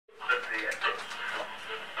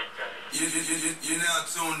You're now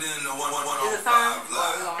tuned in to 105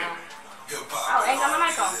 Live. Hip hop ain't got my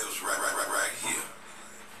mic on. lives right here.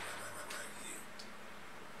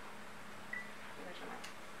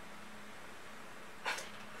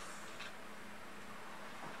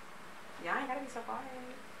 Y'all ain't gotta be so quiet.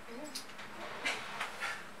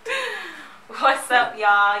 What's up,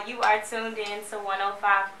 y'all? You are tuned in to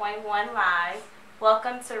 105.1 Live.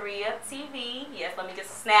 Welcome to Re-Up TV. Yes, let me get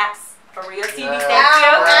some snaps for Re-Up TV. Thank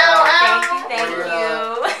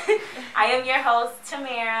you. I am your host,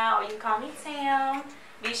 Tamara, or you can call me Tam.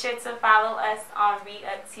 Be sure to follow us on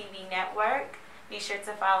Re-Up TV Network. Be sure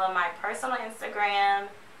to follow my personal Instagram,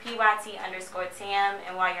 PYT_Tam.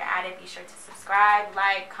 And while you're at it, be sure to subscribe,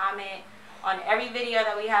 like, comment on every video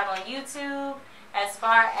that we have on YouTube. As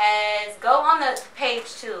far as, go on the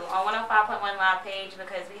page too, on 105.1 Live page,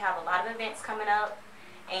 because we have a lot of events coming up.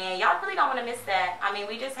 And y'all really don't want to miss that. I mean,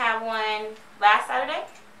 we just had one last Saturday.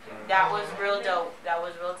 That was real dope.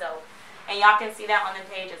 And y'all can see that on the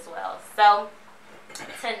page as well. So,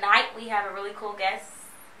 tonight we have a really cool guest.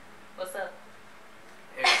 What's up?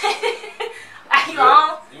 Are you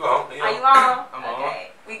on? You on? Are you on? I'm okay. on.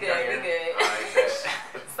 We good. Right,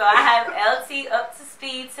 So I have LT Up to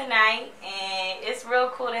Speed tonight, and it's real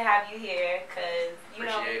cool to have you here because you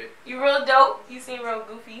know you're real dope. You seem real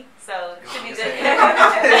goofy, so it should be good.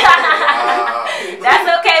 That's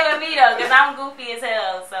okay with me though, because I'm goofy as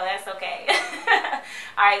hell, so that's okay.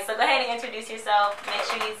 All right, so go ahead and introduce yourself. Make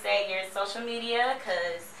sure you say your social media,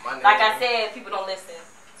 because like I said, people don't listen.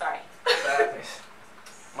 Sorry.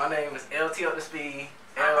 My name is LTUPTOSPEED.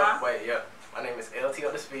 My name is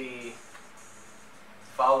LTUPTOSPEED.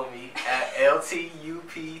 Follow me at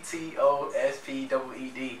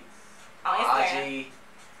LTUPTOSPEED. On Instagram. IG,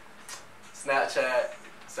 Snapchat,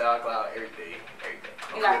 SoundCloud, everything.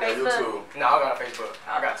 You got Facebook? YouTube. No, I got a Facebook.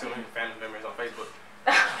 I got too many family members on Facebook.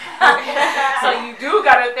 So you do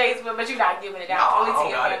got a Facebook, but you're not giving it out only to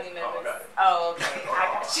your family members. Oh, okay. I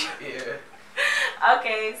got you. Yeah.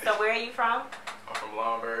 Okay, so where are you from? I'm from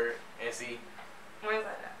Lombard, NC. Where's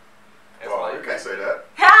that at? Well, you can't say that.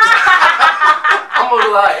 I'm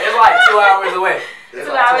gonna lie, it's like 2 hours away.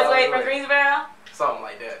 2 hours away from Greensboro? Something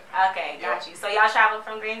like that. Okay, got you. So y'all travel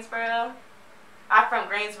from Greensboro? I'm from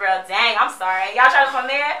Greensboro. Dang, I'm sorry. Y'all travel from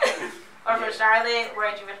there? Or from Charlotte?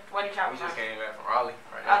 Where did you travel from? We just came back from Raleigh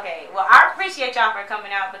right now. Okay, well, I appreciate y'all for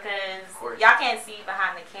coming out because y'all can't see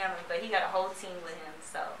behind the camera, but he got a whole team with him.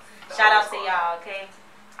 So shout out to y'all, okay?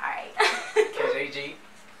 All right. KJG.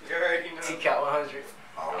 You already know. TCAT 100.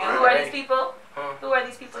 And who are these people? Who are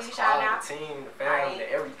these people you shouting out? The team, the family,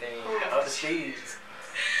 the everything, the other speeds.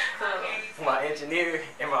 Cool. My engineer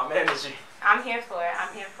and my manager. I'm here for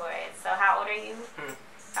it. So how old are you?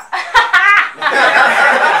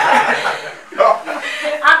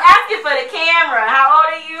 I'm asking for the camera. How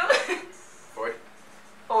old are you? 40.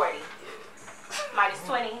 40. Mine is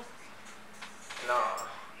 20. Nah.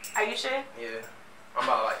 Are you sure? Yeah. I'm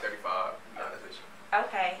about like 35, to be honest with you.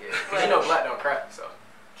 Okay. Yeah. Because you know black don't crack, so.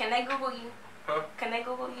 Can they Google you? Huh? Can they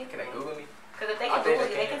Google you? Can they Google me? Because if they can Google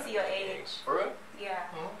you, they can see your age. For real? Yeah.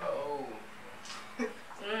 Oh.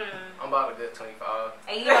 I'm about a good 25.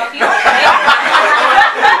 And you know, if you on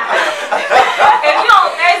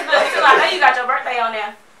Facebook too, I know you got your birthday on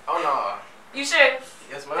there. Oh no. You sure?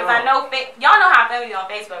 Yes, ma'am. Because I know y'all know how family on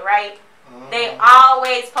Facebook, right? They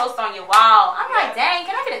always post on your wall. I'm like, dang,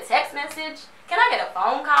 can I get a text message? Can I get a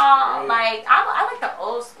phone call? Really? Like, I like the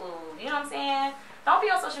old school. You know what I'm saying? Don't be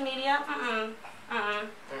on social media. All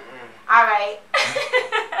right.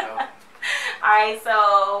 No. All right,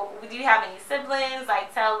 so do you have any siblings?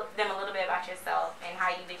 Like, tell them a little bit about yourself and how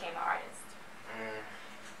you became an artist.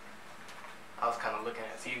 I was kind of looking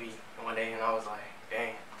at TV one day and I was like,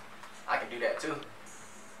 dang, I can do that too.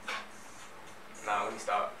 Nah, let me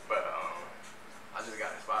stop. But I just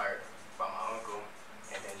got inspired by my uncle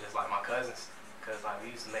and then just like my cousins. Because like,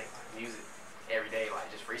 we used to make music every day,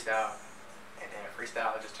 like just freestyle. And then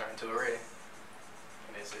freestyle just turned to a rhythm.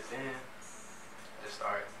 And then since then, I just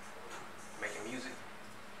started making music.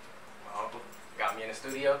 My uncle got me in the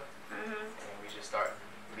studio, and we just started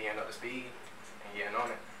being up to speed and getting on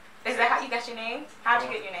it. Is that how you got your name? How'd you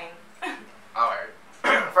get your name? Alright.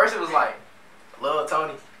 First it was like Lil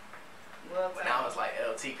Tony. But now it's like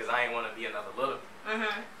LT because I ain't want to be another little.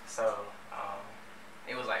 So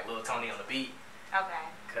it was like Lil Tony on the beat. Okay.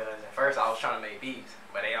 Because at first I was trying to make beats,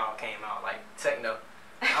 but they all came out like techno.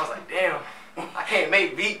 And I was like, damn, I can't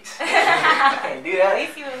make beats. I can't do that.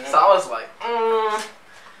 So I was like,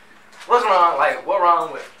 what's wrong? Like, what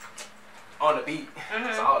wrong with on the beat?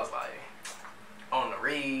 So I was like, on the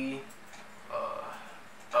read,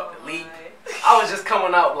 up the leap. I I was just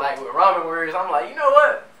coming out like with ramen words. I'm like, you know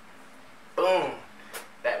what? Boom.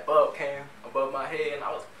 That bub came above my head, and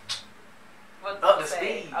I was up to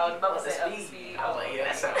speed. Oh, the bubble up to said up to speed. speed. I was like, yeah,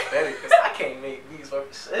 that sounds better because I can't make these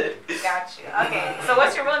fucking shit. Got you. Okay, so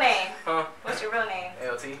what's your real name? Huh? What's your real name?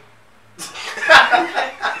 LT.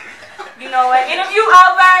 You know what? Interview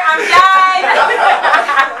over. I'm done.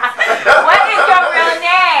 What is your real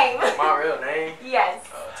name? My real name? Yes.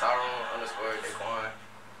 Tyrone_Daquan.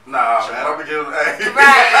 Nah, man, I'm giving hey.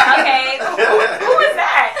 Right. Okay. Who is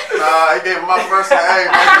that? Nah, he gave me my first name. Hey,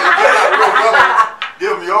 man,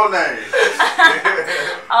 give him your name.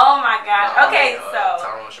 Oh my God. Okay, so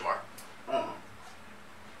Tyrone Shamar.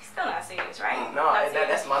 He's still not serious, right? No, Not serious?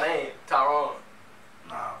 that's my name. Tyrone.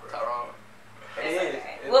 Nah, bro. Tyrone. It It's is.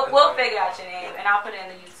 okay. We'll figure out your name, and I'll put it in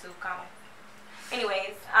the YouTube comment.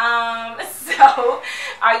 Anyways, so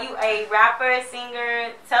are you a rapper,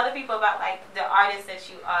 singer? Tell the people about like the artist that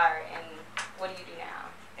you are, and what do you do now?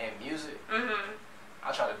 And music. Mm-hmm.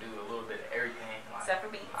 I try to do a little bit of everything. Like, Except for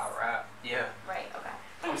beats. I rap. Yeah. Right. Okay.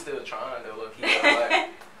 I'm still trying to look here. Like,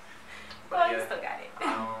 but Well, yeah. you still got it.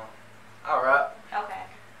 I rap. Okay.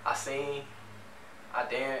 I sing. I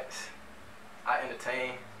dance. I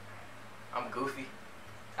entertain. I'm goofy.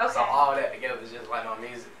 Okay. So all that together is just like my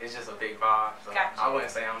music. It's just a big vibe. So Gotcha. I wouldn't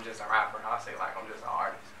say I'm just a rapper. I'll say like I'm just an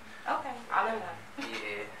artist. Okay. I'll let know.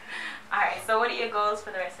 Yeah. All right. So, what are your goals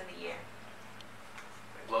for the rest of the year?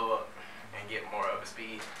 Blow up and get more up to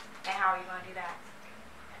speed. And how are you gonna do that?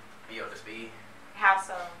 Be up to speed. How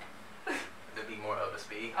so? To be more up to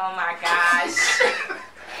speed. Oh my gosh.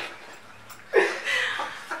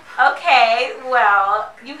 Okay,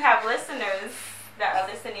 well, you have listeners that are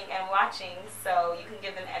listening and watching, so you can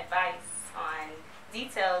give them advice on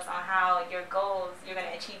details on how your goals, you're going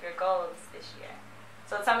to achieve your goals this year.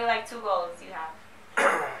 So tell me like 2 goals you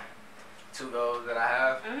have. 2 goals that I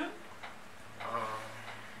have. Mm-hmm.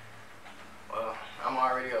 Well, I'm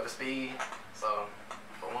already up to speed, so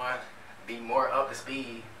for 1, be more up to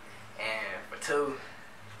speed, and for 2,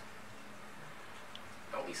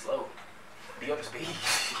 don't be slow. Be up to speed.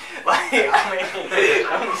 Like, I mean,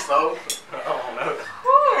 don't be slow. I don't know.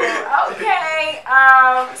 Ooh, okay.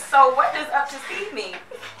 So what does up to speed mean?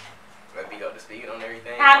 Like, be up to speed on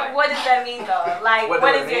everything. How, what does that mean though? Like,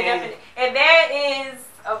 what is your definition? If there is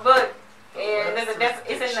a book and there's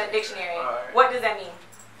it's in the dictionary, right. What does that mean?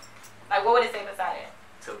 Like, what would it say beside it?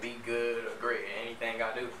 To be good or great at anything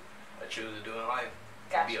I do, I choose to do in life.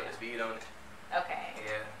 Gotcha. Be up to speed on it. Okay.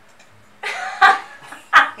 Yeah.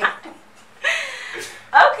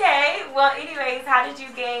 Okay. Well, anyways, how did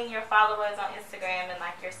you gain your followers on Instagram and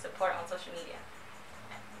like your support on social media?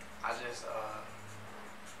 I just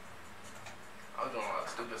I was doing a lot of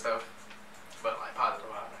stupid stuff, but like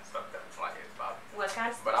positive vibes and stuff that like it's positive. What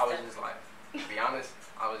kind of But I was stuff? just like, to be honest,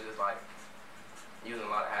 I was just like using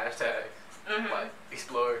a lot of hashtags, like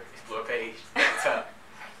explore page at the top,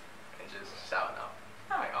 and just shouting out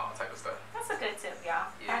like all type of stuff. That's a good tip,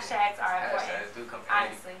 y'all. Yeah. Hashtags are important. Hashtags do come in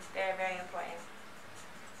handy. Honestly, they're very important.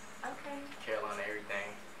 Okay. Carolina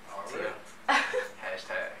everything. Oh, really?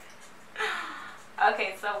 Hashtag.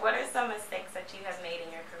 Okay, so what are some mistakes that you have made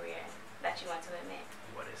in your career that you want to admit?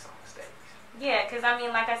 What is some mistakes? Yeah, because I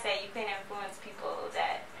mean, like I said, you can influence people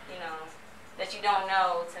that, you know, that you don't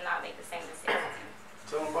know to not make the same mistakes as you.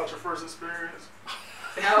 Tell them about your first experience.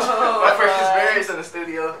 No. My first experience in the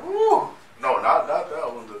studio. Woo! No, not that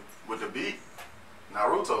one. With the beat.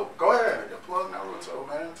 Naruto. Go ahead. Plug Naruto,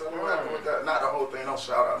 man. Tell me what happened with that. Not the whole thing. Don't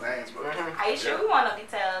shout out names, but Are you sure we want no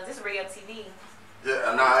details? This is Real TV.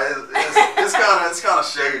 yeah, nah, it's kind of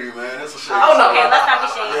shady, man. It's a shady. Oh, no, Okay, no, let's no, not be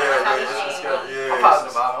no, shady. Yeah, Let's not yeah, be it's shady. just, yeah. I'm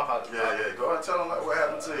positive about it. I'm positive Yeah, about it. yeah. Go ahead and tell them like what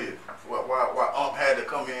happened to you. Why had to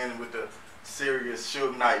come in with the serious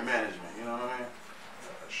Suge Knight management? You know what I mean?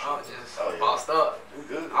 I was just bossed up.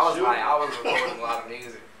 Good. I was recording a lot of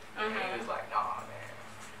music. And he Mm-hmm. was like, nah, man,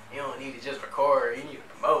 you don't need to just record, you need to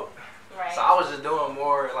promote. Right. So I was just doing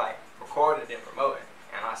more like recording than promoting.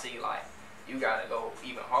 And I see like, you gotta go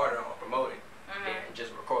even harder on promoting than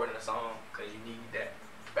just recording a song, because you need that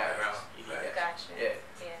background. You need that. Gotcha. Yeah.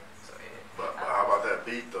 Yeah. So yeah. But how about that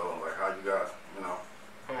beat though? Like how you got, you know,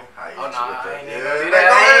 how you hit you with that? I ain't Yeah, even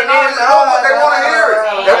do they want to hear it.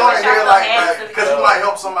 They want to hear it like because you might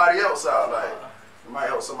help somebody else out. Like you might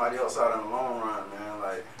help somebody else out in the long run, man.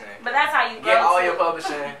 Like. But that's how you grow. Get all too. your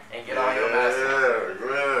publishing and get all your mastering.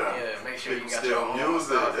 Yeah. Yeah, make sure People you got still your own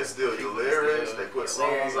music. stuff. They still do People lyrics. still They put get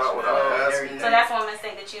songs lyrics, out without asking. everything. So that's one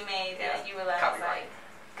mistake that you made that Yeah. you realized, Copyright.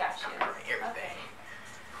 like, gotcha. Copyright everything.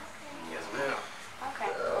 Yes, ma'am.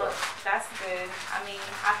 Okay, well, that's good. I mean,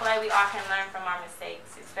 I feel like we all can learn from our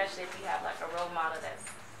mistakes, especially if you have like a role model that's,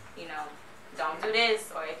 you know, don't do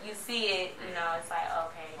this, or if you see it, you know, it's like,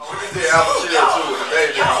 okay. We just did Apple Chill too with the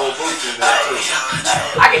baby and the whole boots in there too.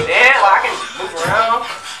 I can dance, like, I can move around.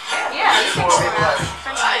 Yeah, you can move around.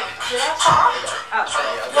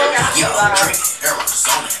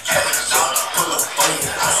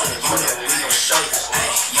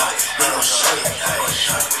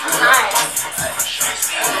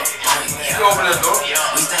 You open this door?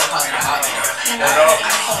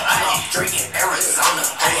 Drinking Arizona,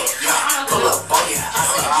 pull up on you.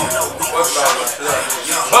 What's up?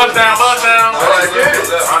 Buzz down, buzz down. I like it.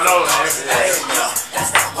 I know, man.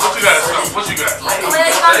 What you got? What you got?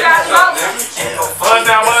 Buzz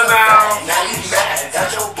down, buzz down. Now you mad,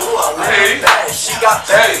 got your boo up. Hey. She got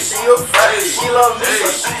paid, she afraid. She love me,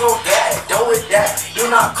 so she gon' gag. Done with that. Do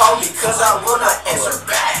not call me, cause I will not answer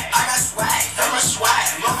back. I got swag, I'm a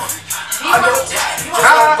swag. I go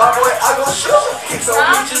my boy, I go shoot. Kicks on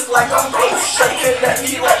me just like I'm broke. Shaking that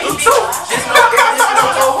me like you too. There's no girl, there's no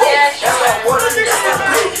go home. That's that water, that's that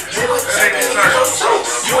blue. You ain't checking your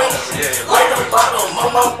shoes. You ain't like the bottom,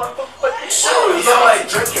 mama. Shoes, I'm like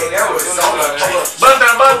drinking Arizona. Buzz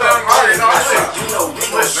down, buzz down. You know we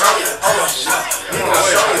gon' show you. We gon'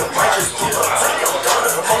 show you. Might just pull up, take your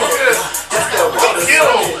daughter. That's that water.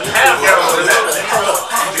 Half gallon of that.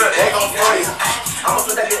 They gon' throw you. I'ma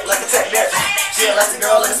put that bit like a tech there. She like the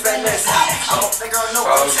girl in Spanish. I don't think I know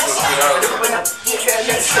what she's saying. Get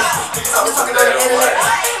careless. So we're talking on the internet.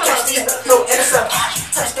 Catch these, no intercept.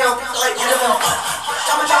 Touchdown, like whatever.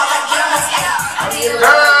 I'ma drop like Gibbons. I need a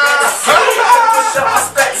lot like Gibbons. Push up my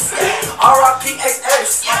specs. R.I.P.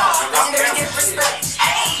 XX. Legendary get respect.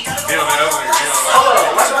 Hold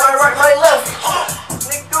up, watch my right, my left.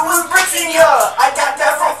 Nigga was bricks in ya. I got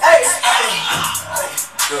that from Ace.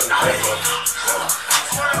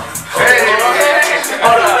 Hey,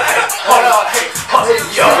 hold on, hey,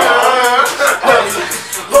 yo,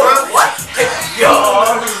 what? Hey, yo,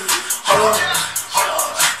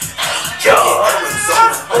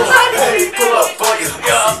 pull up for you,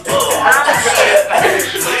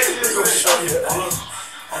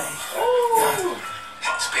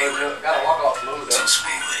 gotta walk off smooth though.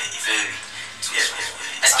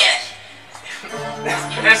 Let's get it.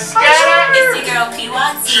 It's your girl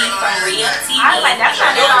PYT from Real TV. I was like, that's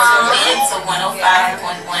not it. To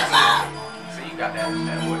 105.1 Live. So you got that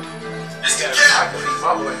voice. It's the cat.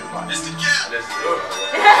 My voice. It's the cat. This is good.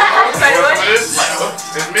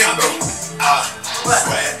 It's me though. What?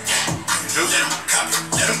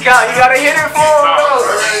 You gotta hit it for him though.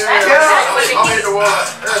 I'll hit the wall.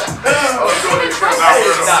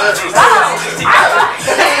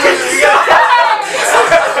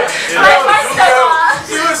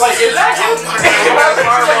 She was like, is that him? I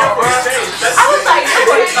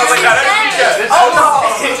was like, oh no.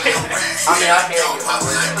 I mean, I hear you.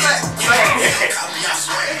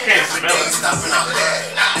 Can't smell it.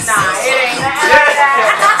 nah, it ain't that.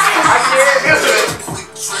 I can't do it.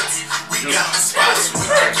 We got the spots with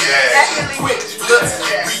the gas.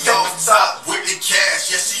 We don't stop with the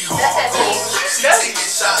cash. Yeah, she hardcore. She taking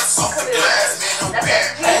shots off the glass. Man, no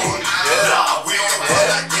bad boy. Nah, we don't run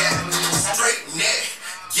like that. Straight neck.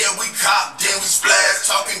 Yeah, we cop, then we splash.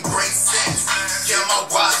 Talking great sense. Yeah, my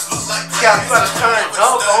watch look like You better turn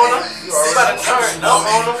up on him. You better turn up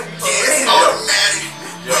on him. yeah, it's automatic.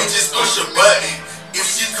 We just push a button. If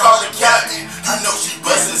she call the captain, you know she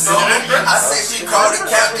bustin' song. I say she call the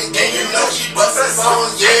captain, then you know she bustin' song.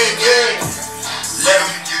 Yeah. Let him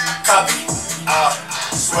copy,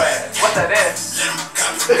 swag. What that is? Let him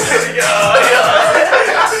copy.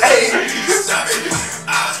 Hey, stop it.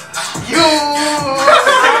 You.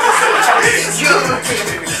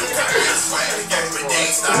 Swag. Everything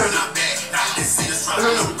stopping our back. This is from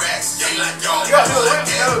the racks. They like y'all. You gotta do it.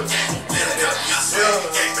 Let him copy our swag.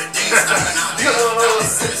 Everything stopping our back.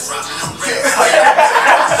 This is from the racks.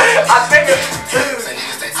 I think it. Say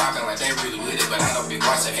niggas they talking like they really with it, but I know big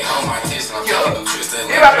watch I can't hold my attention. I'm taking no trips to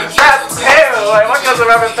You rapping fast as hell. Like, what goes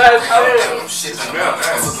rapping fast as hell? I'm shitting them up.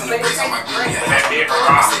 I'm flipping the bricks on my green.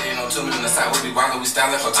 I'm sitting on 2 minutes on the side. We be wildin', we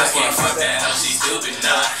styling for touch. I can't fuck that. She stupid,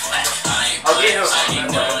 nah. I ain't playing. She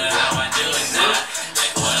ain't knowing how I do it, nah.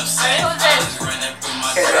 Like what I'm saying. I was running through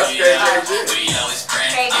my city. We always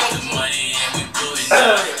praying get the money and we moving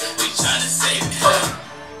up. We tryna save it.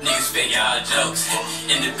 Niggas fake y'all jokes.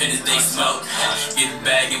 Independence they smoke. Get the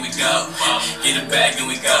bag and we go. Get the bag and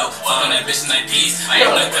we go. Fuck on that bitch in that piece. I ain't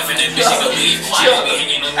no cuffin' that bitch, she gon' leave. She don't be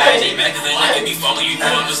hitting no bad. They back to the nigga be falling, you know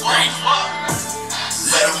I'm a scream.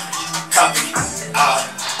 Let him copy,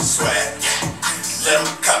 swag. Let him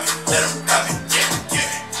copy, yeah.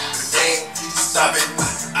 They stop it,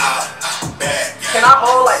 bad. Can I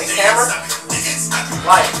hold like the camera?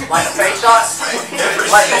 Like a face shot?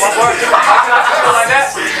 Like, my boy, like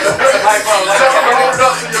that. Like, bro, like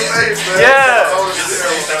yeah.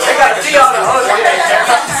 They gotta see all the other shit.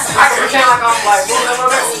 I can pretend like I'm like moving a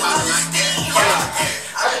little bit.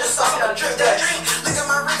 I just saw me, I drip that. Look at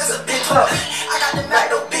my ring, that's a big club. I got the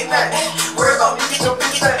Mac, no Big Mac. Worry about me, get your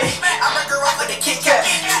big fat. I break her off like a Kit Kat.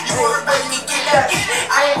 You worry about me, get that.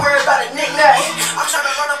 I ain't worried about a knick-knack. I'm trying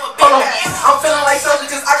to run up a big cat. I'm feeling like soldier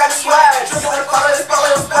cause I got the swag. Drinking with a follow, it's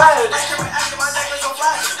probably on splash. After my necklace on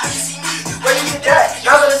flash. When you see me, where you get that?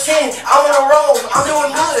 9 out of 10, I'm on a roll. I'm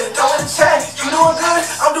doing good, don't let it check. You doing good,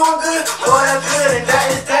 I'm doing good. Boy, that's good, and that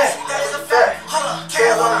is that. That is a fact.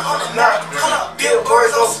 Carolina on the map.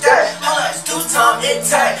 Billboards on stack. Stu time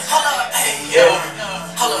intact. Yeah.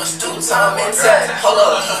 Stu time intact. Hold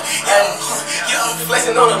up. And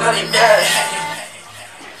flexing on them, now they mad.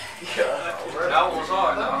 That one was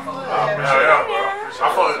hard. Yeah, bro. I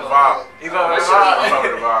fuck with the vibe. You got I fuck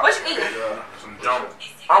with the vibe. What you eat? Some junk.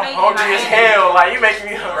 I'm hungry as hell. Like, you making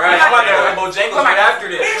me hungry. Right, I'm about to have Bojangles right after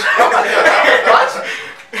this.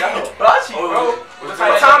 Bocce, bro. What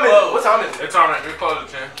time is it? What time is it? It's time we close at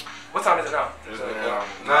 10. What time is it now? It's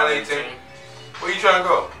 9:18. Where you trying to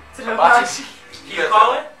go? To the bocce. You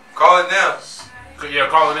calling? Call it now. Yeah,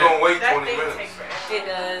 call it in. We're gonna wait That 20 thing minutes. takes forever. It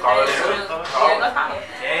does. Call it That is in. true. Yeah, go call it.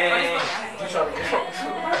 Dang. You trying to get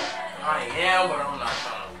I am, but I'm not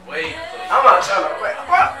trying to wait. I'm not trying to wait.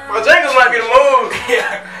 Bojangles might be the move.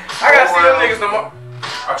 I gotta see them niggas tomorrow.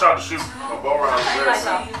 I tried to shoot a bow round. You like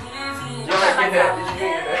that? You like get that? Did you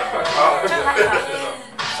get that?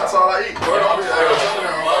 That's all I eat. Word on me. I got something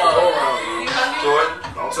on my bow round. You hungry? Jordan.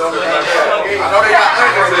 Don't tell me about that. I know they got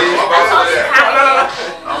onions in it.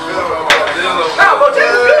 I'm good with that. Nah,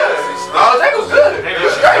 Bojangles good. Bojangles good.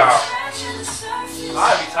 Straight.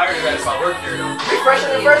 I'd be tired of that if I worked there though.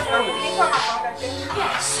 Refreshing the first one. Can you call my phone back there?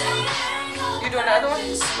 You doing the other one?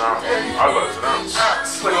 Nah, I'll go sit down.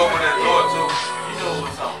 Put open that door too. You know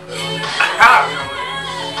what's up.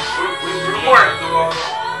 Recording.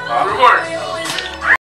 Recording.